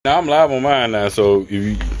Now I'm live on mine now, so if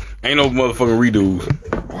you ain't no motherfucking redos.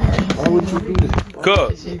 Why would you do that?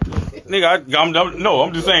 Cause, nigga,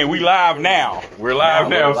 I'm just saying we live now. We're live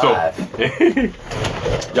now, so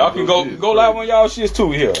y'all can go live on y'all shits too.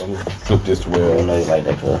 Here, I'm gonna flip this way. I know you like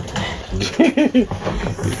that, cuz.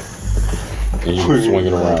 And you can swing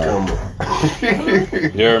it around. You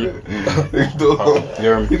hear me? You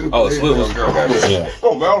hear me? Oh, Swivel's girl got it. Yeah.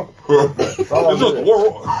 Oh, man. It's just the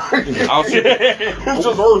world. It's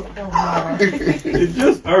just Earth. It's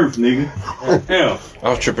just Earth, nigga. Yeah. I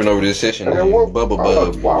was tripping over this session named Bubble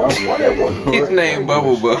Bub. His name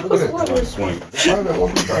Bubble Bub. Swing.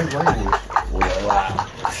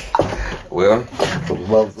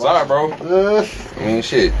 Well, sorry, bro. I mean,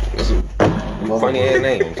 shit. It's a funny ass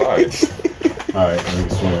name. I'm sorry. Alright, let me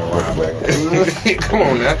swing it around. Come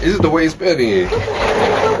on now. This is the way it's spelled in.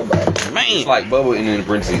 Man. It's like bubble and then the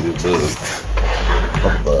parentheses is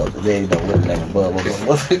Bub. They ain't no little name of Bub.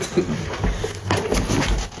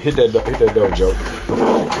 Hit that door, Joe.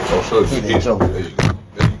 Oh, so Hit that joke. there you go.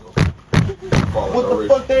 What the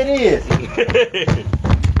fuck that is?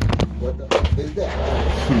 What the fuck is that?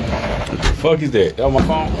 What the fuck is that? That was my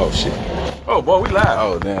phone? Oh shit. Oh boy, we live.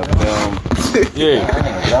 oh damn. Yeah.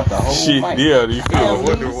 I dropped the whole Shit, mic. yeah, you feel me?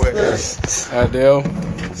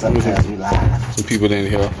 Goddamn. Sometimes we live. Some people in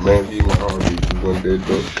here. Man, he my heartbeat. One day,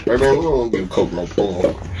 though. Hey, man, we don't give Coke no phone.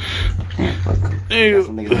 Some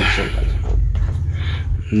niggas that shit like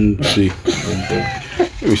Let's see.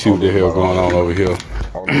 Let me see what the hell going on over here.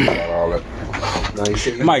 All that.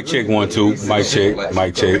 Mic check 1 2. Mic check.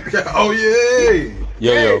 Mic check. Oh, yeah.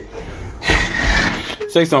 Yo.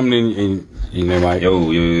 Say something in there, Mike. Yo.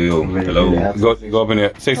 Hello. Go up in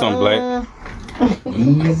there. Say something, Black.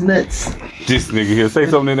 These nuts. This nigga here. Say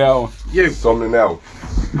something in that one. Yeah. Something else.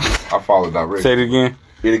 I follow directly. Say it again.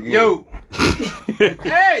 It again. Yo.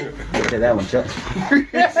 Hey! Say that one, Chuck.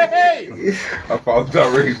 Hey! I follow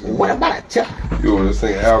directly. What about it, Chuck? You want to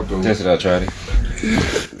sing album? Test it out, Charlie.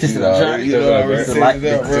 This is a Chuck. You know, This is like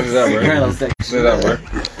the kernel section. Test it out, bro.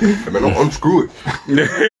 Hey, man, don't unscrew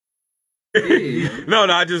it. No,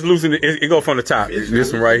 I just loosened it. It go from the top.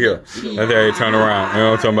 This one right here. And then it turn around. You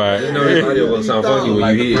know what I'm talking You know this about? audio gonna sound funky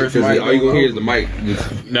when you hear it, because all you gonna hear is the mic.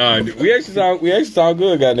 No, we actually sound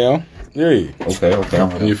good, goddamn. Yeah.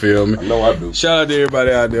 Okay. You feel me? No, I do. Shout out to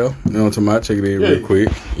everybody out there. You know what I'm talking about? Check it in real quick.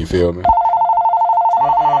 You feel me?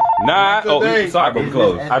 Nah. Oh, sorry, but we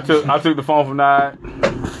closed. I took the phone from Nine.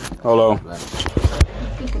 Hold on.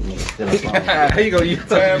 How you gonna use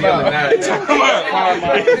time out?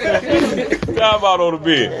 Time out on the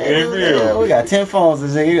bed. You feel me? We got 10 phones in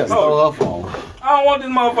here. You got stole her phone. I don't want this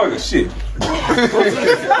motherfucker shit.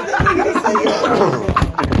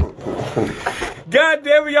 God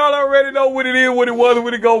damn it, y'all already know what it is, what it was,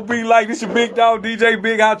 what it gonna be like. This your big dog, DJ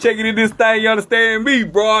Big House, checking in this thing, you understand me?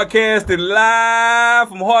 Broadcasting live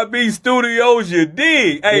from Heartbeat Studios, you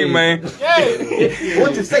dig? Hey, man.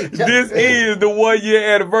 What you say, Chuck? This is the 1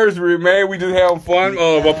 year anniversary, man. We just having fun.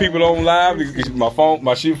 My people on live. My phone,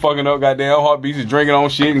 my shit fucking up. Goddamn, Heartbeats is drinking on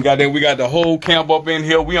shit, and goddamn, we got the whole camp up in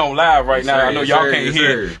here. We on live right now. I know y'all can't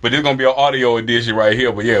hear, but this gonna be an audio edition right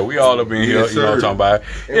here. But yeah, we all up in here. You know what I'm talking about?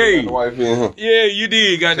 Hey, The wife in here. yeah, you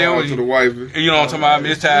did. Shout out Goddamn, to the wife. you know what I'm talking about?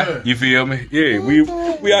 Miss Ty, you feel me? Yeah,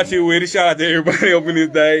 we out here with it. Shout out to everybody up in this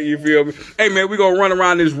day. You feel me? Hey man, we gonna run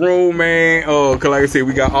around this room, man. Cause like I said,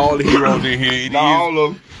 we got all the heroes in here. It Not is- all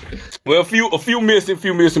of them. Well, a few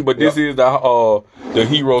missing, but this is the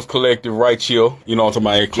Heroes Collective right here. You know what I'm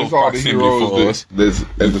talking about? Close These are the proximity for heroes us. that's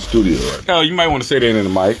at the studio right now. You might want to say that in the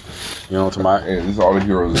mic. You know what I'm talking about? And this is all the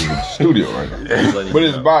heroes in the studio right now. But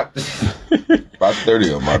it's about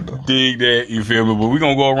 30 of them out there. Dig that, you feel me? But we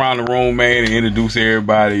gonna go around the room, man, and introduce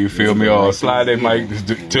everybody. You feel me? Slide that mic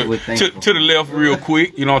to the left real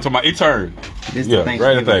quick. You know what I'm talking about? It turned. Yeah,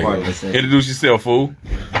 right thing. Introduce yourself, fool.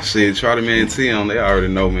 Shit, Charlie Man T on, they already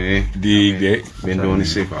know, man. Dig that. Been doing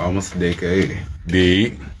this shit for almost a decade.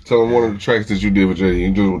 Dig. Tell them one of the tracks that you did with JD.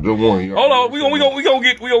 You just one. Hold on, we gonna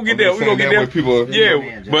get there. We gonna get there. People,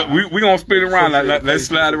 Yeah, but we gonna spin it around. Let's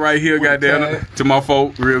slide it right here, goddamn, to my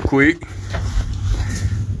folk real quick.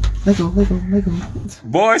 Let go.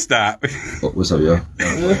 Boy, stop. What's up, y'all?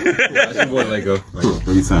 That's your boy Lego.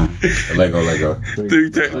 3 times. Lego.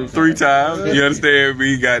 Three times. You understand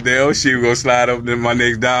me? Goddamn, shit, we gonna slide up to my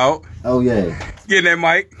next dog. Oh, yeah. Get in that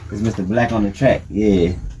mic. It's Mr. Black on the track.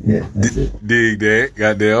 Yeah, that's it. Dig that.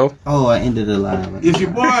 Goddamn. Oh, I ended the live. It's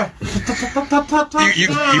your boy. You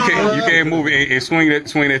can't move it and swing that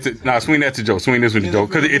to Joe. Swing this with Joe.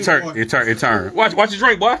 Cause it turned. Watch your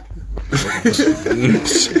drink, boy.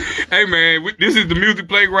 Hey man, this is the music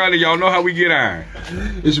playground, and y'all know how we get on.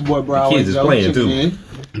 It's your boy Brown. Kids is playing too.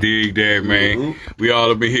 Dig that, man. We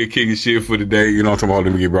all up in here kicking shit for the day. You know what I'm talking about?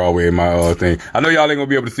 Let me get Broadway in my thing. I know y'all ain't gonna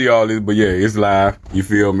be able to see all this, but yeah, it's live. You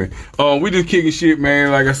feel me? We just kicking shit,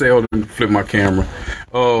 man. Like I said, hold on, let me flip my camera.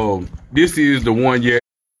 This is the 1 year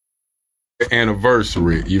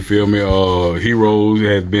anniversary. You feel me? Heroz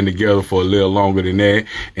has been together for a little longer than that,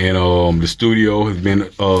 and the studio has been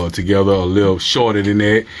together a little shorter than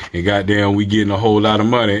that. And goddamn, we getting a whole lot of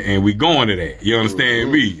money, and we going to that. You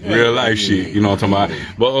understand me? Real life shit. You know what I'm talking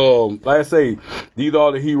about? But like I say, these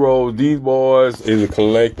are the Heroz. These boys is a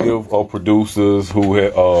collective of producers who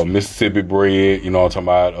had Mississippi bred. You know what I'm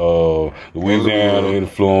talking about? Louisiana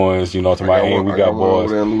influence. You know what I'm talking about? And we got boys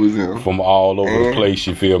from all over the place.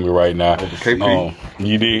 You feel me? Right now.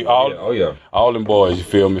 You did all them boys, you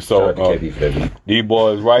feel me? So these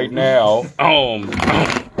boys right now,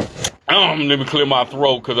 let me clear my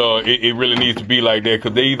throat because it really needs to be like that,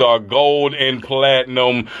 because these are gold and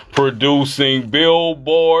platinum producing,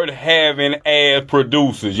 Billboard having ass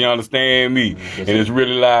producers. You understand me? And it's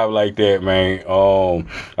really live like that, man.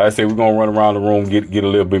 Like I say, we're gonna run around the room, get a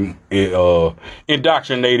little bit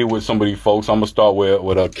indoctrinated with some of these folks. I'm gonna start where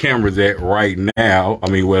the camera's at right now. I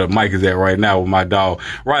mean, where the mic is at right now with my dog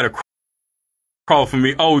right across from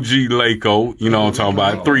me, OG Laco, you know what I'm talking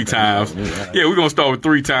about, 3 times. Yeah, we're going to start with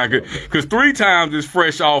 3 times, because 3 times is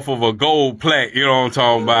fresh off of a gold plaque, you know what I'm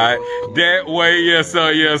talking about. That way, yes,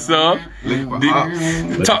 sir, yes, sir.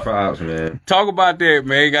 Talk about that,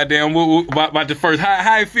 man. Goddamn, about the first,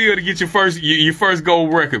 how it feel to get your first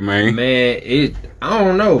gold record, man? Man, I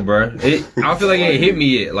don't know, bro. I feel like it ain't hit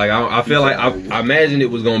me yet. Like, I feel like, I imagined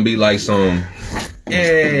it was going to be like some...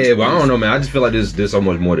 Yeah, but I don't know, man. I just feel like there's so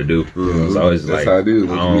much more to do. So it's that's like, how it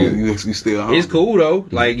is. You still home. It's cool though.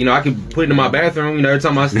 Like, you know, I can put it in my bathroom. You know, every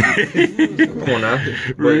time I come on now.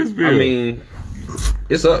 But, I mean,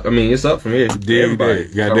 it's up. I mean, it's up from here.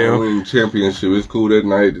 Everybody. Goddamn championship. It's cool that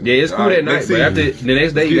night. Yeah, it's cool that night. But after the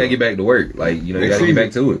next day, you gotta get back to work. Like, you know, you gotta get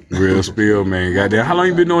back to it. Real spill, man. Goddamn. How long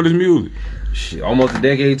you been doing this music? Shit, almost a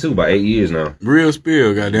decade too, about 8 years now. Real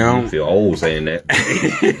spill, goddamn. I feel old saying that.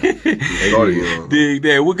 Dig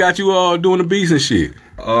that. What got you doing the beats and shit?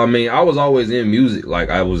 I mean, I was always in music.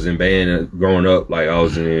 Like, I was in band growing up. Like, I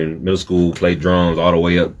was in middle school, played drums all the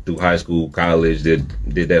way up through high school, college, did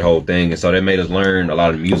that whole thing. And so that made us learn a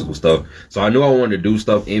lot of musical stuff. So I knew I wanted to do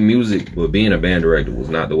stuff in music, but being a band director was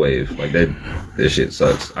not the wave. Like, that shit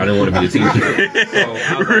sucks. I didn't want to be the teacher. So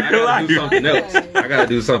I was like, I gotta do something else. I gotta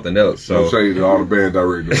do something else. So no shade to all the band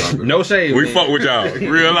directors. No shade. We fuck with y'all.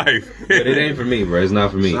 Real life. But it ain't for me, bro. It's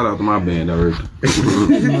not for me. Shout out to my band director.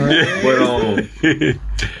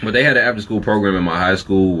 But they had an after school program in my high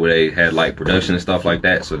school where they had like production and stuff like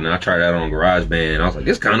that. So then I tried that on GarageBand. I was like,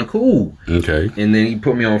 it's kind of cool. Okay. And then he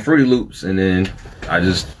put me on Fruity Loops, and then I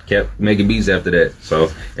just kept making beats after that.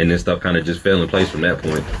 So, and then stuff kind of just fell in place from that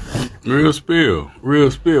point. Real spill.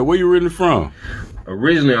 Where you really from?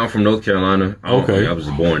 Originally, I'm from North Carolina. Okay. I was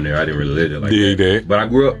just born there. I didn't really live there like that. But I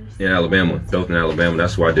grew up in Alabama, Dothan, Alabama.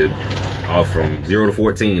 That's where I did all from 0 to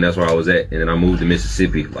 14. That's where I was at. And then I moved to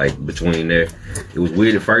Mississippi, like between there. It was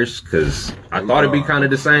weird at first because I thought it'd be kind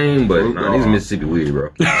of the same, but these Mississippi weird,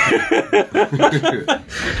 bro.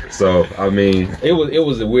 So, I mean, it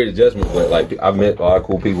was a weird adjustment, but like I met a lot of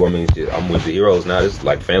cool people. I mean, shit, I'm with the Heroz now. It's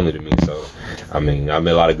like family to me. So, I mean, I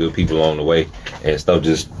met a lot of good people along the way, and stuff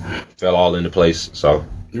just fell all into place. So,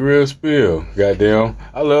 real spill, goddamn.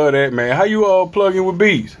 I love that, man. How you all plug in with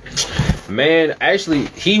beats? Man, actually,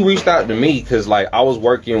 he reached out to me because, like, I was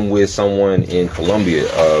working with someone in Colombia,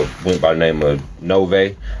 went by the name of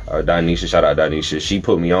Nove, Danisha, shout out Danisha. She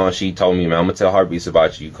put me on. She told me, man, I'm going to tell Heartbeats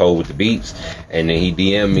about you cold with the beats. And then he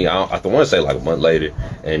DM'd me, I want to say like a month later.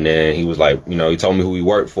 And then he was like, you know, he told me who he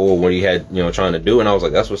worked for, what he had, you know, trying to do. And I was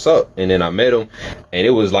like, that's what's up. And then I met him, and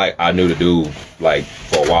it was like, I knew the dude, like,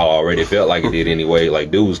 for a while already. It felt like it did anyway. Like,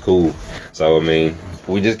 dude was cool. So, I mean,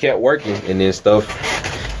 we just kept working, and then stuff,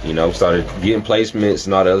 you know, started getting placements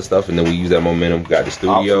and all the other stuff, and then we used that momentum, got the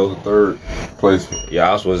studio. Was the third placement. Yeah,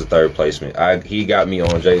 I was the third placement. He got me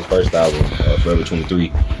on Jay's first album, Forever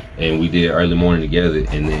 23, and we did Early Morning together,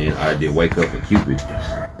 and then I did Wake Up and Cupid.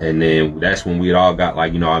 And then that's when we all got,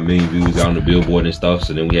 like, you know, our million views on the Billboard and stuff,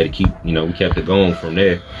 so then we had to keep, you know, we kept it going from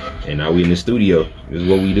there. And now we in the studio. This is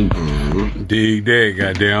what we do. Mm-hmm. Dig that,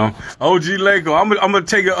 goddamn. OG Lego, I'm gonna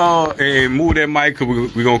take it and move that mic,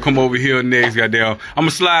 because we're gonna come over here next, goddamn. I'm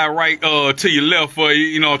gonna slide right to your left for you,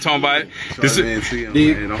 you know what I'm talking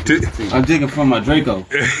about? I'm digging from my Draco.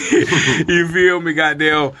 You feel me,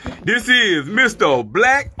 goddamn? This is Mr.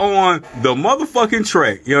 Black on the motherfucking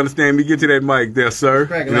track. You understand me? Get to that mic there, sir.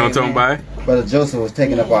 You know what I'm talking about? Brother Joseph was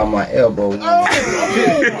taking up all my elbow. He be doing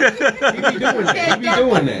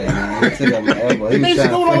that. He took up my elbow. He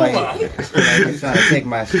was trying to take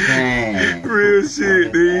my strand. Real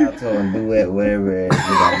shit, dude. I told him do it, whatever it is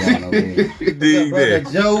we got going over here. Dig Brother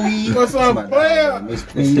that. Joey. What's up, player?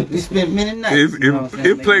 We spent many nights.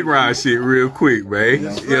 It's playground shit real quick, man.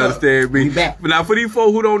 You understand me? We back. But now for these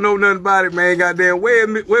folks who don't know nothing about it, man, goddamn, where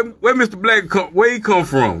Mr. Black where he come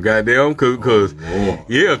from, goddamn, cause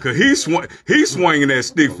he swinging that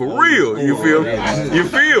stick for real. You feel me? You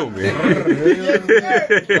feel me?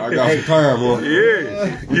 I got some time, bro.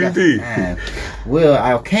 Yeah, you did. Well,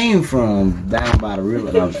 I came from down by the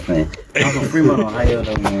river. I was playing. I'm from Fremont, Ohio,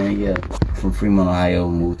 though, man. Yeah, from Fremont, Ohio,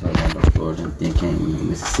 moved to Orlando, Georgia, then came to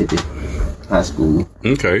Mississippi high school.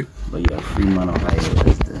 Okay. But yeah, Fremont, Ohio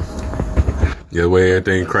is Yeah, where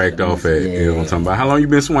everything cracked off at. You know what I'm talking about? How long you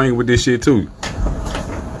been swinging with this shit too?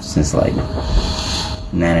 since like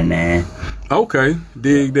 99. Okay,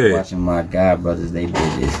 dig that. Watching my god brothers, they did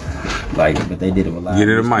this. Like, but they did it with a lot. Get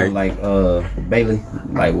it a mic. Like Bailey,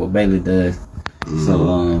 like what Bailey does.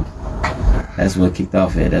 So that's what kicked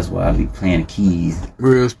off it. That's why I be playing the keys.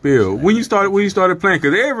 Real spill. When you started playing,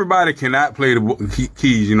 because everybody cannot play the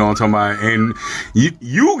keys. You know what I'm talking about? And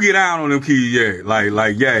you get out on them keys, yeah. Like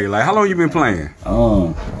how long you been playing?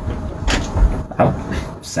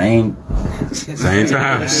 Same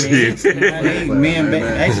time. Shit. me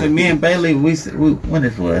and Bailey, we when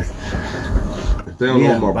this was. If they don't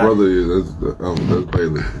know what my brother is, that's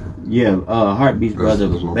Bailey. Yeah, Heartbeat's brother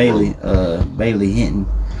that's my Bailey, Bailey Hinton.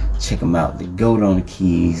 Check him out. The GOAT on the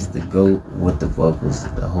keys, the GOAT with the vocals,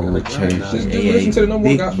 the whole church. Just listen to the number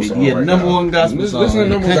one gospel song. Yeah, right number now. one gospel song. Listen to the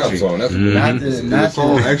number one country. gospel song. That's The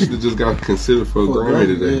song actually just got considered for a Grammy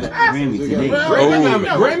today. Grammy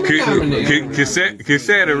today.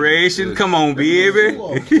 Consideration. Come on, baby.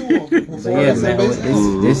 So yeah, man,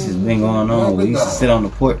 this has been going on. We used to sit on the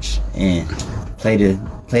porch and play the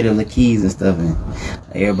little keys and stuff, and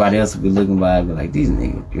everybody else would be looking by and be like, these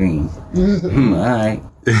niggas green. Alright.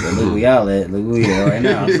 So look where y'all at. Look where we at right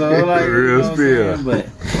now. So like, Real spill. But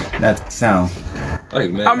that sound.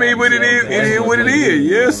 like, man, I mean, what it is what it is.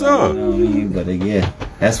 Yes, You know sir. what I mean? But yeah,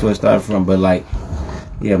 that's where it started from. But like,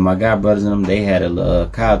 yeah, my god brothers and them, they had a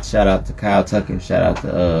Kyle. Shout out to Kyle Tucker. Shout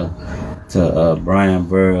out to Brian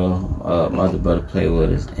Burrell. My other brother played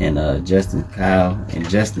with us, and Justin Kyle and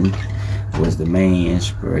Justin was the main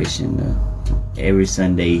inspiration. Every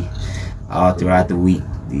Sunday, all throughout the week,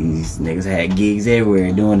 these niggas had gigs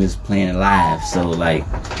everywhere doing this, playing live. So like,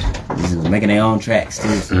 this was making their own tracks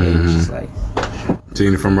too. So it was just like.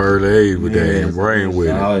 Seen it from early age with that and brain with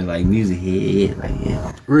I it. always like music head, like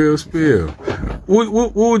yeah. Real spill.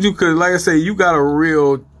 What would you? Cause like I say, you got a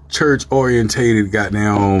real church orientated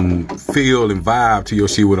goddamn feel and vibe to your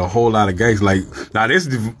shit with a whole lot of gangsters. Like now, this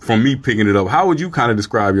is from me picking it up. How would you kind of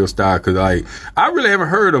describe your style? Cause like I really haven't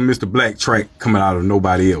heard of Mr. Black track coming out of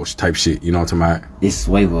nobody else type shit. You know what I'm talking about? It's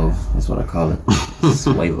Swavo. That's what I call it.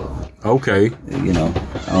 Swavo. Okay. You know,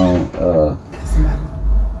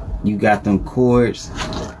 you got them chords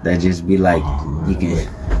that just be like you can,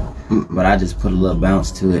 but I just put a little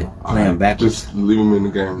bounce to it, playing backwards. Just leave them in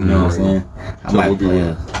the game. You know what I'm saying? I might play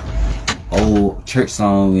a old church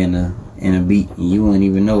song in a beat, and you wouldn't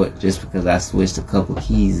even know it just because I switched a couple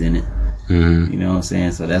keys in it. Mm-hmm. You know what I'm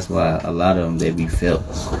saying? So that's why a lot of them they be felt.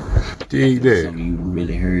 Dig that. Some of you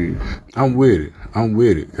really heard. I'm with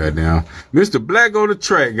it, goddamn. Mr. Black on the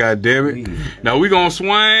track, goddamn it. Now we gonna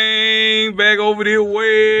swing back over this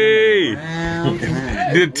way.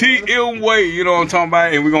 The TM way, you know what I'm talking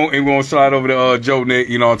about? And we're gonna slide over to Joe Nick,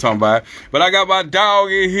 you know what I'm talking about. But I got my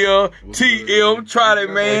dog in here, TM, try that,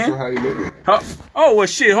 man. How you looking? Huh? Oh, well,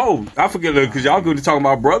 shit, I forget, because y'all good to talk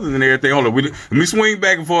about brothers and everything. Hold on, let me swing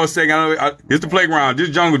back for a second. It's the playground, this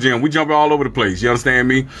jungle gym. We jumping all over the place, you understand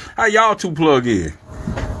me? How y'all two plug in?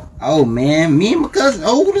 Oh man, me and my cousin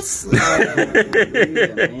oldest. Yeah,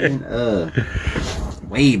 man.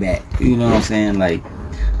 Way back. You know what I'm saying? Like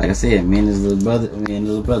I said, me and his little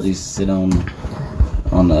brother used to sit on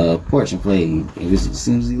the porch and play. As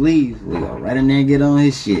soon as he leaves, we go right in there and get on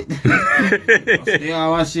his shit. Stay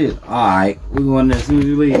on my shit. Alright, we going there as soon as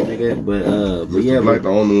you leave, nigga. But yeah, like the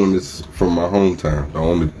only one that's from my hometown. The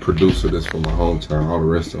only producer that's from my hometown. All the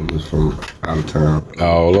rest of them is from out of town.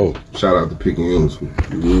 All over. Shout out to Picking Units.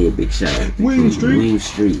 yeah, big shout out. Wayne Street. Wayne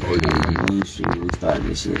Street. We started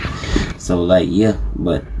this shit. So like, yeah,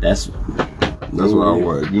 but that's That's what I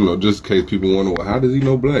want. You know, just in case people wonder, well, how does he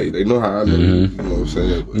know Blade? They know how I know. You know what I'm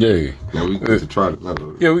saying? But Yeah. now we get to try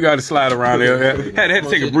to. Yeah, we got to slide around there. Had to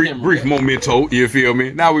take a brief memento. You feel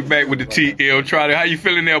me? Now we back with the TL. Charlie, how you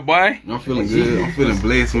feeling there, boy? I'm feeling good. I'm feeling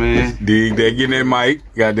blessed, man. Dig that, getting that mic,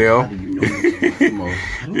 goddamn.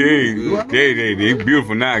 Yeah, they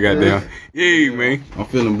beautiful now, goddamn. Yeah, man. I'm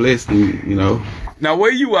feeling blessed, and, you know. Now,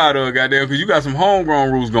 where you out of, goddamn? Because you got some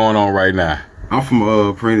homegrown roots going on right now. I'm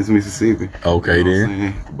from Prentice, Mississippi. Okay, you know then. what I'm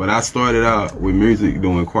saying? But I started out with music,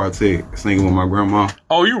 doing quartet, singing with my grandma.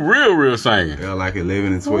 Oh, you real singing? Yeah, like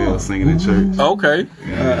 11 and 12, singing in church. Okay.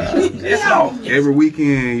 Every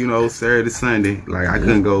weekend, you know, Saturday, Sunday, like I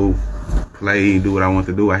couldn't go play and do what I want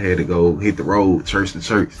to do. I had to go hit the road, church to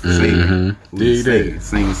church, singing. Dig that.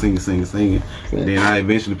 Singing. Then I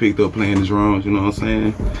eventually picked up playing the drums, you know what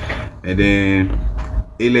I'm saying? And then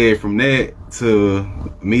it led from that to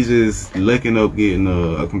me just looking up getting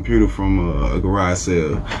a computer from a garage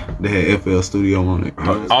sale that had FL Studio on it.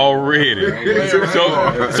 Already.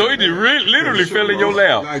 So it just literally fell in your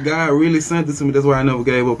lap. Like God really sent it to me. That's why I never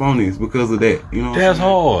gave up on this, because of that. You know, That's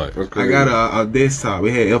hard. I got a desktop.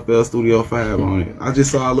 It had FL Studio 5 on it. I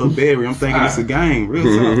just saw a little berry. I'm thinking it's a game. Real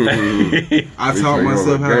talk. I taught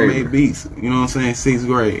myself how to make beats. You know what I'm saying? 6th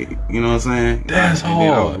grade. You know what I'm saying? That's And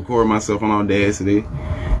then I hard. record myself on Audacity.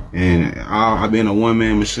 And I've been a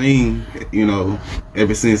one-man machine, you know,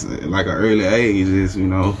 ever since like an early age, is, you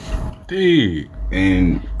know. Dude.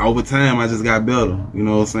 And over time, I just got better. You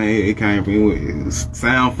know what I'm saying? It came from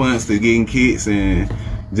sound fonts to getting kits and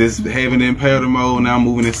just having it in powder mode, now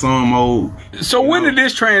moving in song mode. So when did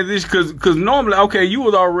this transition? Because normally, okay, you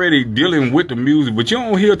was already dealing with the music, but you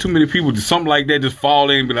don't hear too many people just something like that just fall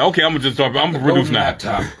in and be like, okay, I'm gonna produce now.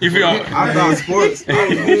 You feel? I thought sports.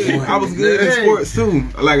 I was good in sports too.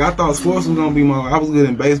 Like I thought sports was gonna be my. I was good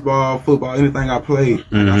in baseball, football, anything I played.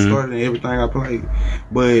 I started in everything I played,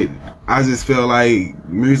 but I just felt like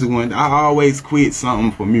music went. I always quit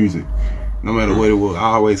something for music. No matter what it was,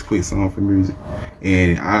 I always quit something for music,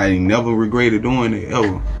 and I ain't never regretted doing it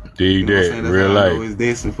ever. Dig that, real life. It's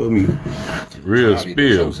destined for me. Real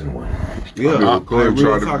spill. Yeah, Recording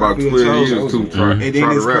tried about 12 years too. And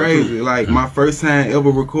then it's crazy. Like my first time ever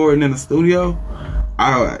recording in the studio,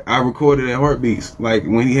 I recorded at Heartbeats. Like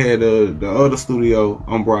when he had the other studio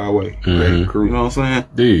on Broadway. That crew, you know what I'm saying?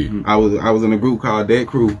 Dude. I was in a group called That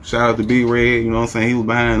Crew. Shout out to B Red, you know what I'm saying? He was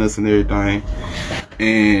behind us and everything.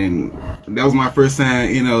 And that was my first time,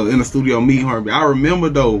 you know, in the studio meeting Heartbeat. I remember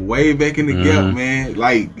though, way back in the gap, man,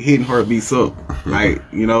 like hitting Heartbeats up. Like,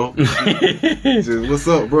 you know, just, what's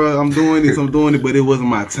up, bro? I'm doing it, but it wasn't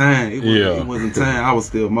my time. It wasn't time. I was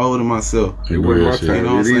still molding myself. It wasn't my time. You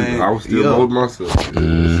know what I'm saying? I was still molding myself.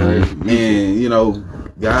 And you know,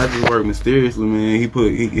 God just worked mysteriously, man. He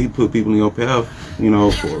put people in your path, you know,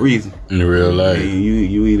 for a reason. In real life. And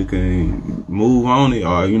you either can move on it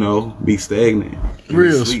or, you know, be stagnant.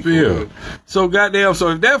 Real spill. So goddamn,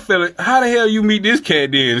 so if that fella, how the hell you meet this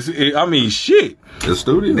cat then? I mean, shit. The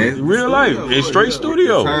studio. Real life. It's straight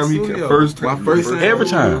studio. First time Every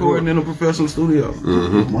time. recording in a professional studio.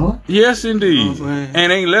 Yes, indeed. You know what I'm saying?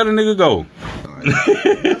 And ain't let a nigga go.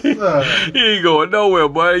 He ain't going nowhere,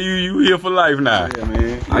 boy. You here for life now. Yeah,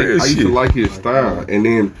 man. I used to like his style, and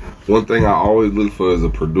then one thing I always look for is a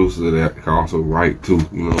producer that can also write too.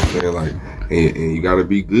 You know what I'm saying? Like, and you gotta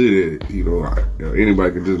be good at it. You know,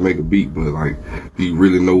 anybody can just make a beat, but like, you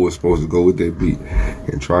really know what's supposed to go with that beat.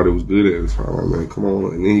 And Trotter was good at it. So I'm like, man, come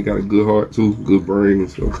on. And then he got a good heart too, good brain.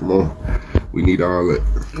 So come on, we need all that.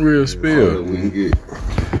 Real spill. We can get.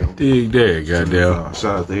 Dig that, goddamn.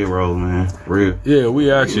 Shout out to Heroz, man. Real. Yeah,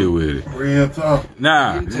 we out here with it. Real talk.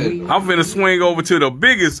 Nah, I'm finna swing over to the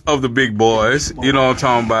biggest of the big boys. You know what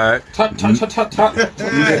I'm talking about?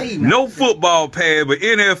 No football pad, but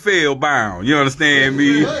NFL bound. You understand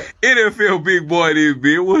me? NFL big boy this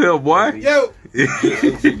big. What up, boy? Yo.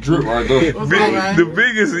 Drip right there. The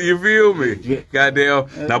biggest, you feel me? Goddamn.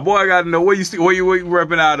 Now, boy, I gotta know where you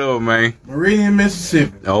repping out of, man. Meridian,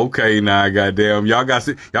 Mississippi. Okay, now, goddamn, y'all got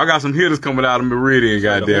some hitters coming out of Meridian,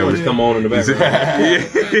 goddamn. Come on in the background.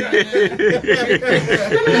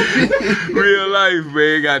 Real life,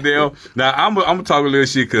 man, goddamn. Now I'm gonna talk a little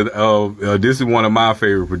shit because this is one of my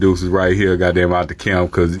favorite producers right here, goddamn, out the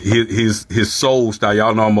camp, because his soul style.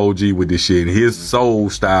 Y'all know I'm OG with this shit. His soul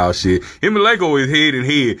style shit. Him and Lego is head and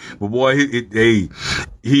head, but boy,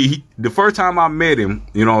 he the first time I met him,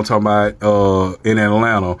 you know what I'm talking about, in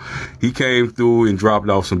Atlanta, he came through and dropped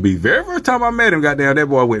off some beats. Very first time I met him, goddamn, that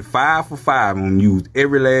boy went 5 for 5 and used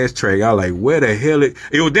every last track. I was like, where the hell it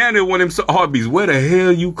was down there one of them heartbeats. Where the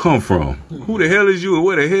hell you come from? Who the hell is you and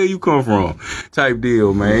where the hell you come from? Type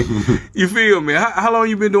deal, man. You feel me? How long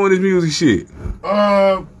you been doing this music shit?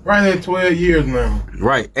 Right at 12 years now.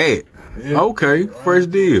 Right at. Yeah. Okay, fresh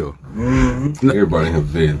deal. Mm-hmm. Everybody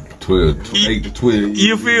have been 8 to 12 years.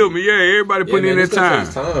 You feel me? Yeah, everybody putting in their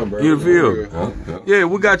time. bro. You feel? Yeah,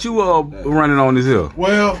 we got you running on this hill.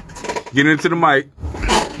 Well, Get into the mic.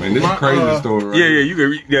 Man, this is a crazy story. Right Yeah, you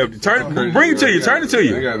can bring it to you. Turn it to I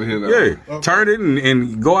you. gotta hear that. Yeah, turn it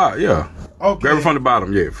and go out. Yeah, okay. grab it from the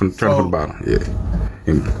bottom. Yeah, turn it from the bottom. Yeah,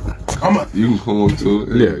 and, You can come on to it.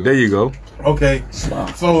 yeah. There you go. Okay.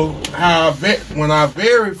 So when I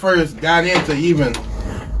very first got into even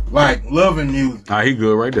like loving music, He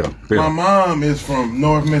good right there. my Yeah. mom is from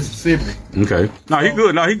North Mississippi. Okay. No, he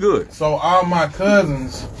good. No, he good. So all my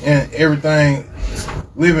cousins and everything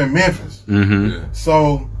live in Memphis. Mm-hmm.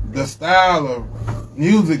 So the style of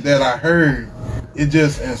music that I heard, it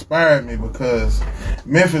just inspired me because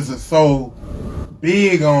Memphis is so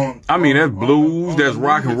big on. I mean, that's blues, that's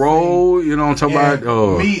rock and roll. You know what I'm talking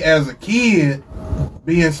about? Me as a kid,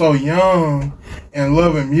 being so young and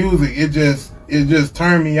loving music, it just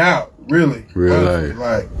turned me out, really. Really?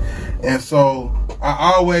 Like, and so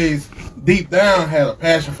I always deep down had a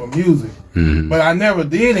passion for music, but I never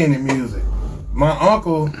did any music. My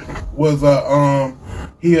uncle was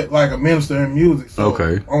he had like a minister in music. So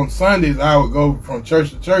Okay. on Sundays I would go from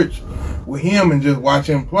church to church with him and just watch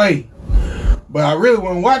him play. But I really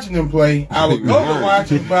wasn't watching him play. I would go to watch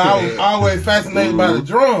him, but I was always fascinated by the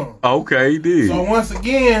drum. Okay, he did. So once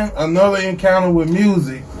again, another encounter with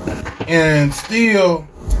music, and still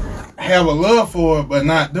have a love for it, but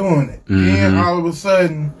not doing it. Then all of a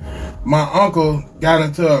sudden, my uncle got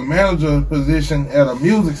into a manager position at a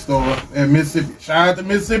music store in Mississippi. Shout out to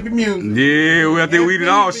Mississippi Music. Yeah, well, I think we did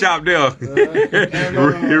all shop there. In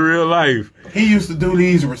real life. He used to do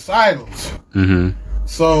these recitals. Mm-hmm.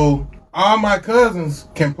 So all my cousins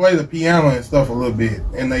can play the piano and stuff a little bit,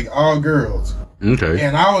 and they all girls. Okay.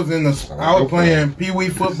 And I was playing pee wee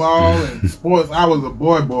football and sports. I was a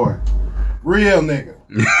boy, real nigga.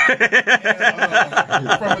 From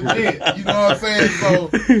a jet, you know what I'm saying? So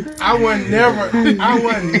I wasn't never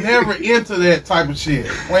into that type of shit.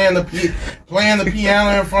 Playing the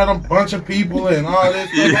piano in front of a bunch of people and all this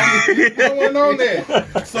stuff. I wasn't on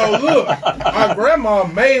that. So look, my grandma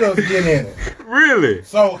made us get in it. Really?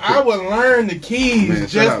 So I would learn the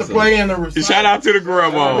keys just to play in the recital. Shout out to the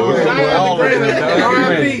grandma. Shout out to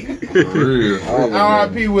R.I.P.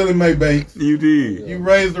 R.I.P. Willie Mae Bates. You did. You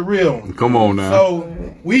raised the real one. Come on now. So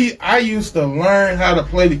I used to learn how to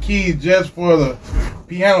play the keys just for the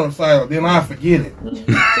piano recital. Then I forget it.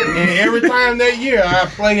 And every time that year I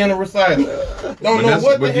play in a recital. Don't know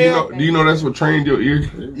what the hell. Do you know that's what trained your ear?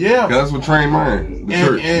 Yeah. That's what trained mine. The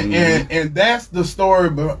church. And that's the story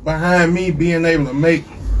behind me being able to make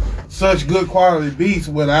such good quality beats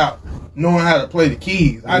without knowing how to play the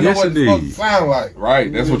keys. I know what it's supposed to sound like.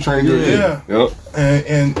 Right. That's what trained your ear. Yeah. Yep.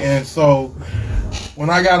 And so when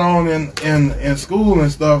I got on in school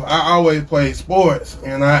and stuff, I always played sports,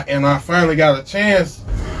 and I finally got a chance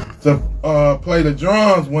to play the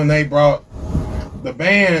drums when they brought the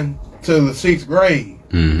band to the 6th grade.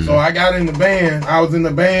 Mm-hmm. So I got in the band. I was in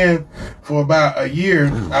the band for about a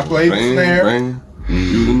year. I played the snare.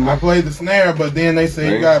 I played the snare, but then they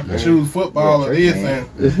said you got to choose football or this,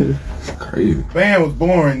 and crazy. Band was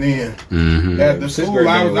boring then. Mm-hmm. At the school,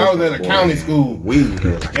 I was at a county school,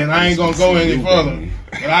 and I ain't gonna go any further.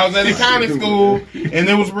 But I was at a county school, and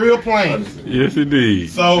it was real plain. Yes, indeed.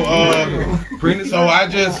 So,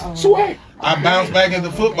 I bounced back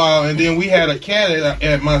into football, and then we had a cat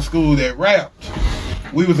at my school that rapped.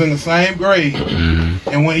 We was in the same grade,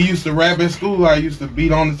 and when he used to rap at school, I used to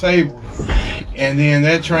beat on the table. And then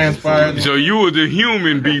that transpired. So you was a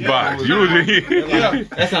human beatbox. You was a yeah.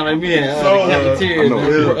 That sound like me in the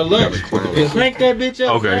cafeteria. Lunch. Crank that bitch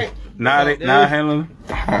up. Okay. Now handling.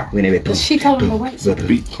 She told him to wait. The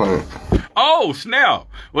beat plant. Oh snap!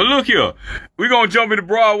 Well, look here. We gonna jump into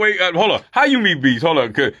Broadway. Hold on. How you meet Beats? Hold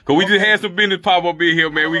on, cause we just had some business pop up in here,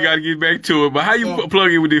 man. We gotta get back to it. But how you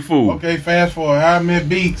plug in with this fool? Okay, fast forward. How I met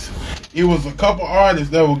Beats. It was a couple artists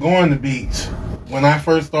that were going to Beats when I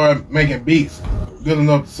first started making beats good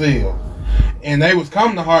enough to sell, and they was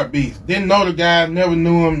coming to Heartbeats. Didn't know the guy, never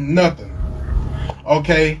knew him, nothing.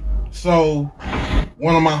 Okay, so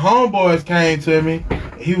one of my homeboys came to me.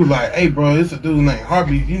 He was like, "Hey, bro, it's a dude named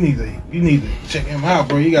Heartbeats. You need to check him out,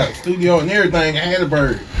 bro. He got a studio and everything in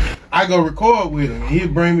Hattiesburg." I go record with him.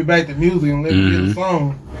 He'd bring me back to music and let me get the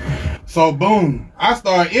song. So boom, I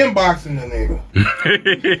started inboxing the nigga.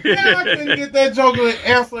 Man, I couldn't get that joker to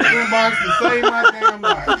answer inbox to save my damn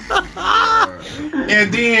life.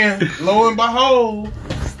 And then, lo and behold,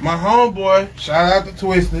 my homeboy, shout out to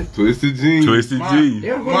Twisted. Twisted G. Twisted G.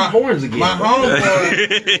 My homeboy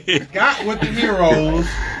got with the Heroz,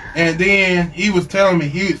 and then he was telling me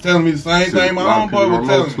the same thing. My homeboy was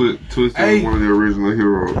telling me. Twisted Hey, was one of the original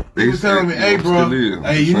Heroes. He was telling me, hey bro,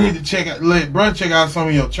 hey, you need to let bro check out some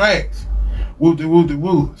of your tracks.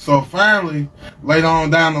 Whoop-de-whoop-de-whoop. So finally, later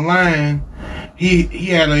on down the line, he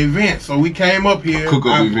had an event. So we came up here.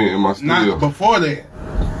 Cook-up event in my studio. Not before that.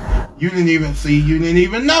 You didn't even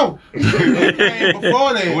know. It came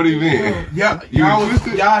before that. What event?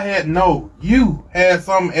 You had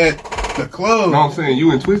something at the club. No, I'm saying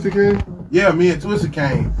you and Twisted came? Yeah, me and Twisted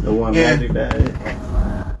came. The one Magic died.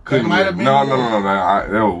 It might have been. No.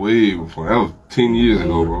 That was way before. That was 10 years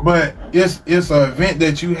ago, bro. But it's an event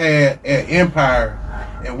that you had at Empire,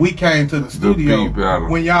 and we came to the studio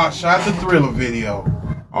when y'all shot the Thriller video.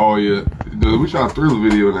 Oh yeah, dude, we shot a Thriller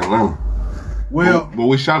video in Atlanta. Well, but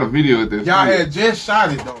we shot a video at that. Y'all had just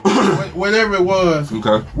shot it though. Whatever it was.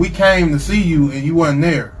 Okay. We came to see you, and you wasn't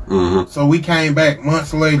there. Mm-hmm. So we came back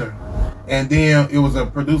months later, and then it was a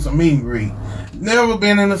producer meet and greet. Never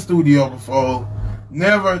been in the studio before.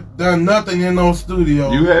 Never done nothing in no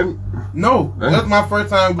studio. You hadn't? No, that's my first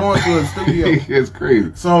time going to a studio. It's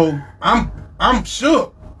crazy. So I'm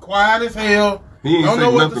shook, quiet as hell. He ain't don't say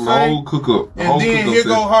know what nothing. to say. The whole cook up. And then here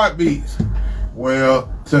go Heartbeats. Well,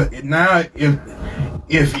 now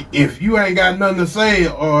if you ain't got nothing to say,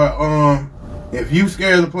 or if you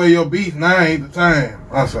scared to play your beats, now ain't the time.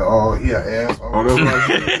 I said, oh yeah, asshole. Oh, that's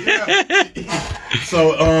right.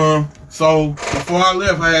 Yeah. So before I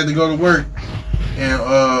left, I had to go to work. And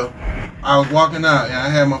I was walking out, and I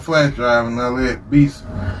had my flash drive, and I let Beats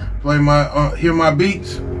play hear my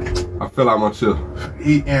beats. I fell out my chair.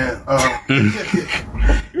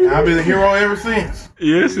 I've been a hero ever since.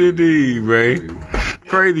 Yes, indeed, man.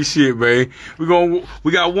 Crazy shit, man. We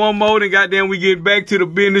got one more, then goddamn we get back to the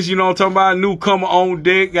business. You know what I'm talking about? Newcomer on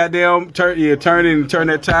deck. Goddamn, turn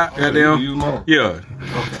that top. Goddamn, yeah.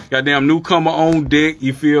 Okay. Goddamn newcomer on deck.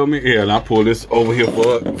 You feel me? Yeah, and I pull this over here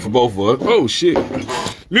for both of us. Oh shit,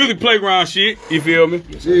 music playground shit. You feel me?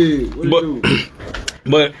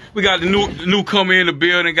 But we got the newcomer in the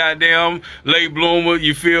building, goddamn, late bloomer,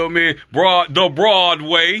 you feel me? The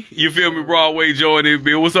Broadway, you feel me? Broadway Joe in this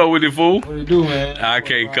bill. What's up with it, fool? What it do, man? I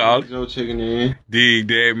can't call it. Joe checking in. Dig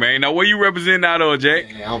that, man. Now, where you representing out of,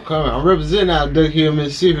 Jack? Yeah, I'm coming. I'm representing out of Duck Hill,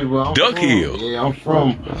 Mississippi. But Hill? Yeah, I'm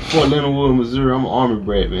from Fort Leonard Wood, Missouri. I'm an Army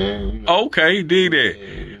brat, man. You know. Okay, dig that.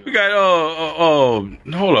 Yeah. We got,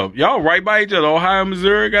 hold up. Y'all right by each other. Ohio,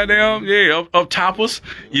 Missouri, goddamn. Yeah, up toppers.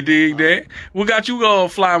 You dig that? We got you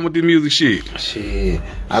flying with the music shit. Shit.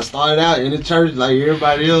 I started out in the church like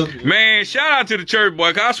everybody else. Man, shout out to the church,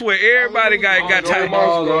 boy. Cause I swear everybody got time.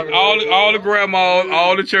 All the grandmas,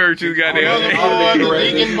 all the churches, goddamn. All the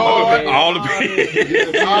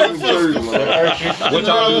What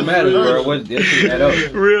y'all do matter, bro? What that up?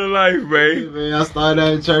 Real life, man. I started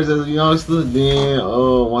out in church as a youngster. Then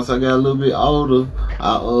once I got a little bit older,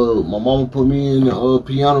 my mama put me in the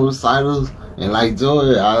piano recitals. And like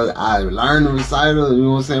Joy, I learned the recital, you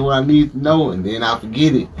know what I'm saying, what I need to know, and then I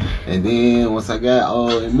forget it. And then once I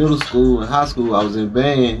got in middle school and high school, I was in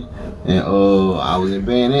band. And I was in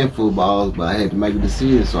band and football, but I had to make a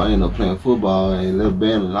decision, so I ended up playing football and left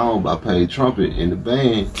band alone. But I played trumpet in the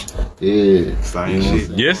band. Yeah, same shit.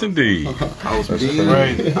 Yes, indeed. I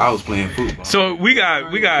was playing football. So we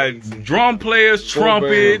got drum players,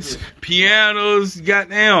 trumpets, pianos,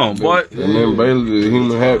 goddamn. But and then Bailey, the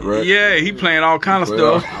human hat, right? Yeah, he playing all kind of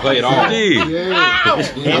stuff. Played all. Yeah.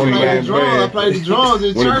 I played the drums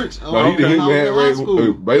in church. No, he the human hat, right?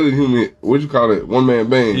 Bailey the human. What you call it? One man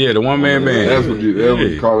band. Yeah, the one man band. That's what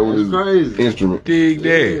you call it with his crazy instrument. Dig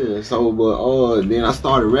that. Yeah. So, but then I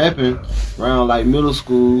started rapping around like middle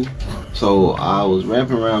school. So I was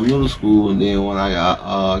rapping around middle school, and then when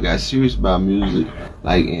I got serious about music,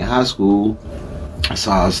 like in high school,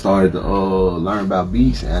 so I started to learn about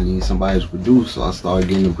beats, and I need somebody to produce. So I started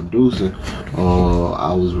getting into producing.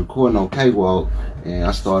 I was recording on Cakewalk, and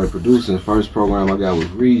I started producing. The first program I got was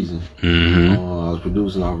Reason. Mm-hmm. I was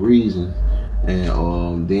producing on Reason.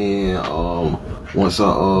 And then once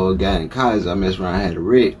I got in college, I messed around, had a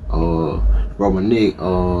wreck, broke my neck,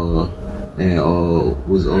 and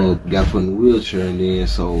was got put in a wheelchair. And then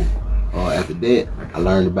so after that, I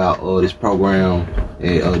learned about this program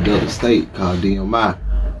at Delta State called DMI,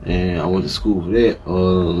 and I went to school for that.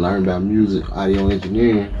 Learned about music, audio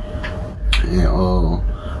engineering, and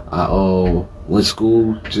I went to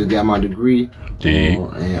school, just got my degree.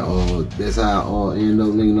 And that's how I ended up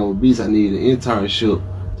linking over beats. I needed an internship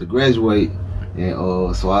to graduate,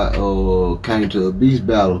 And so I came to a beach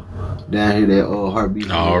battle down here that Heartbeat.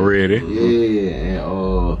 Already. Yeah,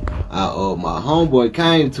 and my homeboy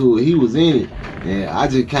came to it. He was in it, and I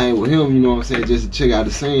just came with him. You know what I'm saying? Just to check out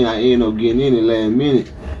the scene. I ended up getting in it last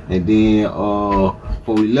minute, and then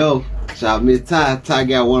before we left, shout out Miss Ty. Ty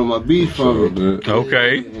got one of my beats from it.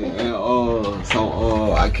 Okay. And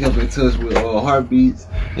so I kept in touch with Heartbeats,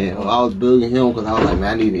 and I was bugging him because I was like,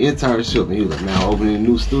 man, I need an internship, and he was like, man, I'm opening a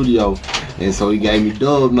new studio. And so he gave me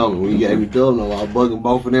Dub number. When he gave me Dub number, I was bugging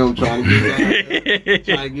both of them trying to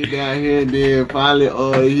get down here. And then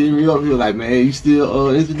finally, he hit me up. He was like, man, you still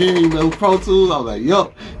engineering with Pro Tools? I was like,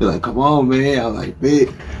 yup. He was like, come on, man. I was like, bet.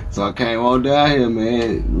 So I came on down here,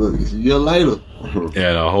 man. Look, it's a year later. And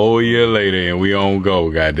a whole year later, and we on go,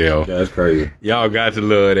 goddamn. That's crazy. Y'all got to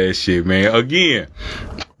love that shit, man. Again,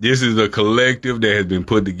 this is a collective that has been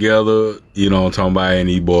put together. You know what I'm talking about? And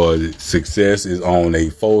these boys' success is on their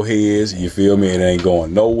foreheads. You feel me? It ain't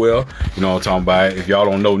going nowhere. You know what I'm talking about? If y'all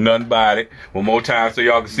don't know nothing about it, one more time so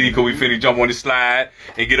y'all can see, because we finna jump on this slide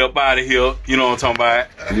and get up out of here. You know what I'm talking about?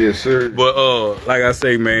 Yes, sir. But like I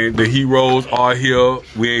say, man, the Heroz are here.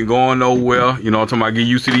 We ain't going nowhere. You know what I'm talking about? Get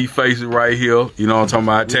used to these faces right here. You know what I'm talking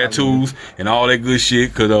about? Tattoos and all that good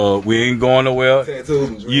shit, because we ain't going nowhere.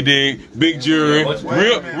 Tattoos. You dig? Big jury.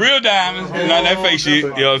 Real diamonds. Not that fake shit.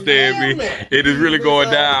 You understand me? It is really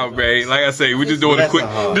going down, man. Like I say, we just doing a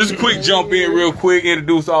quick jump in real quick,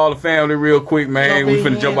 introduce all the family real quick, man. We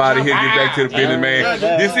finna jump out of here, get back to the business, man.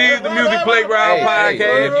 This is the Music Playground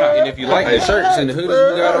Podcast. And if you like the shirts and the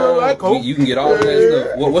hoodies we got on, you can get all of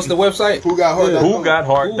that stuff. What's the website? Who got heart? Who got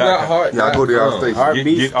heart? Y'all go there.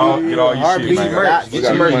 Get all your shit, man. Get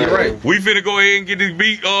your merch. Get right. We finna go ahead and get this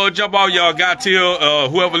beat jump out. Y'all got till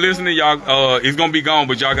whoever listening, y'all it's gonna be gone,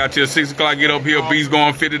 but y'all got till 6 o'clock. Get up here. Beats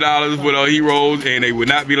going $50 with Heroz, and they would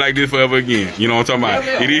not be like this forever again. You know what I'm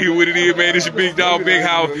talking about? It is what it is, man. This your big dog, big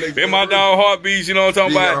house. That my dog Heartbeats. You know what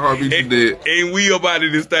I'm talking about? Heartbeats is dead. And we up out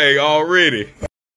of this thing already.